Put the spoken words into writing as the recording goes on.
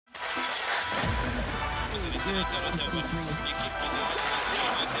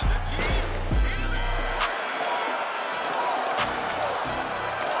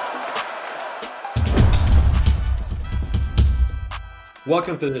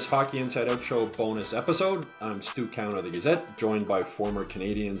Welcome to this Hockey Inside Out Show bonus episode. I'm Stu Cowan of the Gazette, joined by former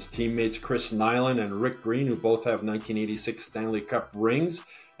Canadiens teammates Chris Nyland and Rick Green, who both have 1986 Stanley Cup rings,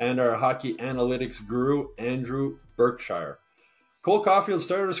 and our hockey analytics guru, Andrew Berkshire. Cole Caufield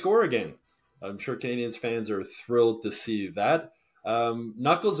started to score again. I'm sure Canadiens fans are thrilled to see that.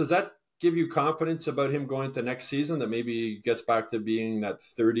 Knuckles, does that give you confidence about him going to next season, that maybe he gets back to being that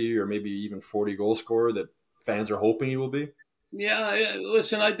 30 or maybe even 40 goal scorer that fans are hoping he will be? Yeah,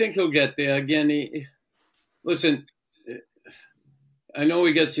 listen, I think he'll get there. Again, I know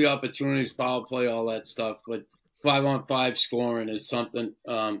he gets the opportunities, power play, all that stuff, but 5-on-5 scoring is something,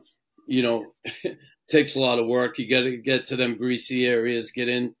 takes a lot of work. You got to get to them greasy areas, get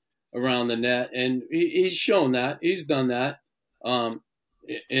in around the net, and he's shown that. He's done that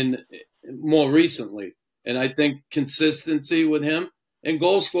in more recently. And I think consistency with him, and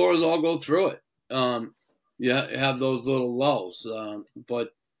goal scorers all go through it. Have those little lulls. But,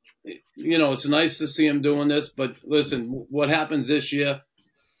 it's nice to see him doing this. But listen, what happens this year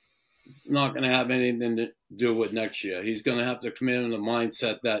is not going to have anything to do with next year. He's going to have to come in the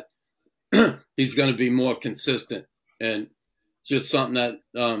mindset that he's going to be more consistent, and just something that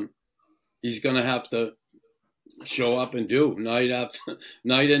he's going to have to show up and do night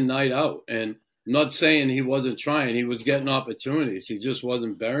in, night out. And I'm not saying he wasn't trying. He was getting opportunities. He just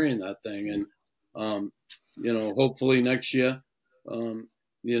wasn't burying that thing. And, hopefully next year,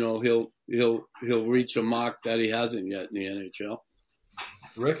 he'll reach a mark that he hasn't yet in the NHL.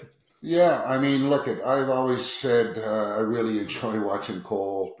 Rick? Yeah, I've always said I really enjoy watching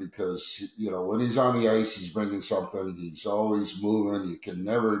Cole because, when he's on the ice, he's bringing something. He's always moving. You can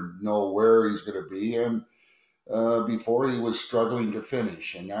never know where he's going to be. And before he was struggling to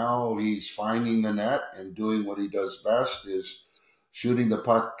finish, and now he's finding the net and doing what he does best, is shooting the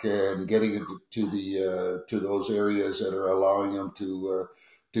puck and getting it to those areas that are allowing him to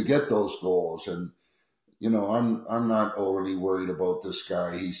get those goals. And I'm not overly worried about this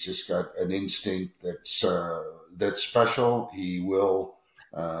guy. He's just got an instinct that's special. He will,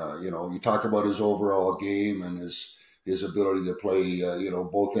 you talk about his overall game and his ability to play,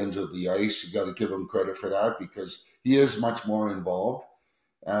 both ends of the ice. You got to give him credit for that because he is much more involved.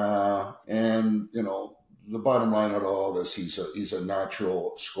 The bottom line out of all this, he's a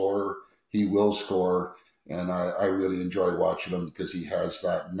natural scorer. He will score, and I really enjoy watching him because he has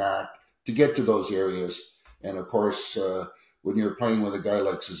that knack to get to those areas. And of course, when you're playing with a guy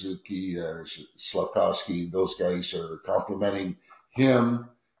like Suzuki or Slavkovsky, those guys are complimenting him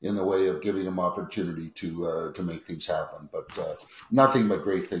in the way of giving him opportunity to make things happen. But nothing but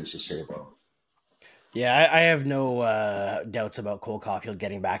great things to say about him. Yeah, I have no doubts about Cole Caufield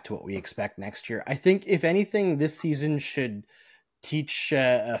getting back to what we expect next year. I think, if anything, this season should teach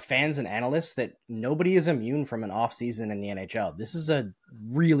fans and analysts that nobody is immune from an off season in the NHL. This is a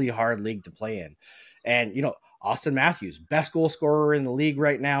really hard league to play in. And, Austin Matthews, best goal scorer in the league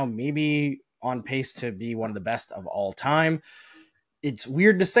right now, maybe on pace to be one of the best of all time. It's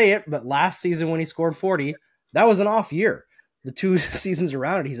weird to say it, but last season when he scored 40, that was an off year. The two seasons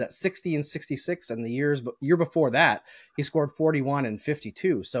around it, he's at 60 and 66, and the year before that, he scored 41 and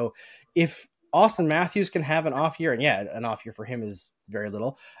 52. So if Austin Matthews can have an off year, and an off year for him is very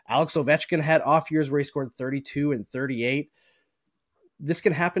little. Alex Ovechkin had off years where he scored 32 and 38. This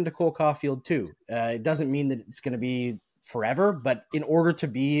can happen to Cole Caufield too. It doesn't mean that it's going to be forever, but in order to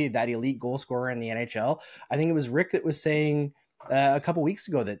be that elite goal scorer in the NHL, I think it was Rick that was saying a couple weeks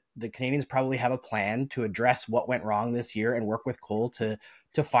ago that the Canadiens probably have a plan to address what went wrong this year and work with Cole to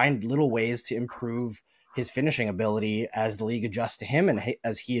find little ways to improve his finishing ability as the league adjusts to him and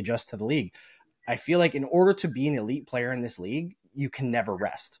as he adjusts to the league. I feel like in order to be an elite player in this league, you can never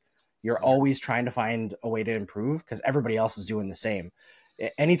rest. You're always trying to find a way to improve because everybody else is doing the same.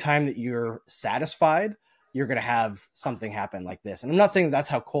 Anytime that you're satisfied, you're going to have something happen like this. And I'm not saying that's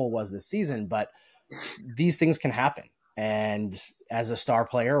how Cole was this season, but these things can happen. And as a star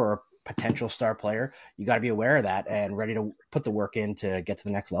player or a potential star player, you got to be aware of that and ready to put the work in to get to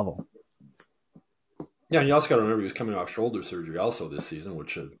the next level. Yeah, and you also got to remember he was coming off shoulder surgery also this season,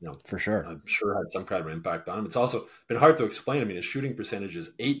 which for sure, I'm sure had some kind of impact on him. It's also been hard to explain. I mean, his shooting percentage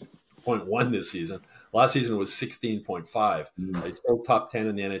is 8.1 this season. Last season was 16.5. He's still top 10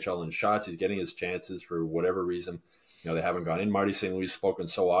 in the NHL in shots. He's getting his chances for whatever reason. They haven't gone in. Marty St. Louis has spoken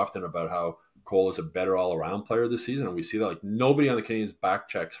so often about how Cole is a better all-around player this season, and we see that like nobody on the Canadiens back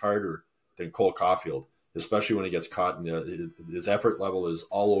checks harder than Cole Caufield, especially when he gets caught. And his effort level is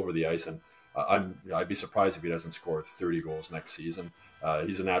all over the ice, and I'd be surprised if he doesn't score 30 goals next season.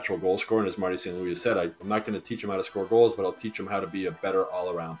 He's a natural goal scorer, and as Marty St. Louis said, I'm not going to teach him how to score goals, but I'll teach him how to be a better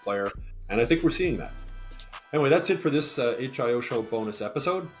all-around player, and I think we're seeing that. Anyway, that's it for this HIO Show bonus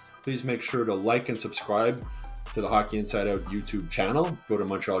episode. Please make sure to like and subscribe to the Hockey Inside Out YouTube channel. Go to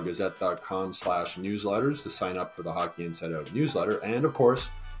montrealgazette.com/newsletters to sign up for the Hockey Inside Out newsletter. And of course,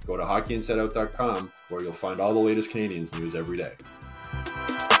 go to hockeyinsideout.com where you'll find all the latest Canadiens news every day.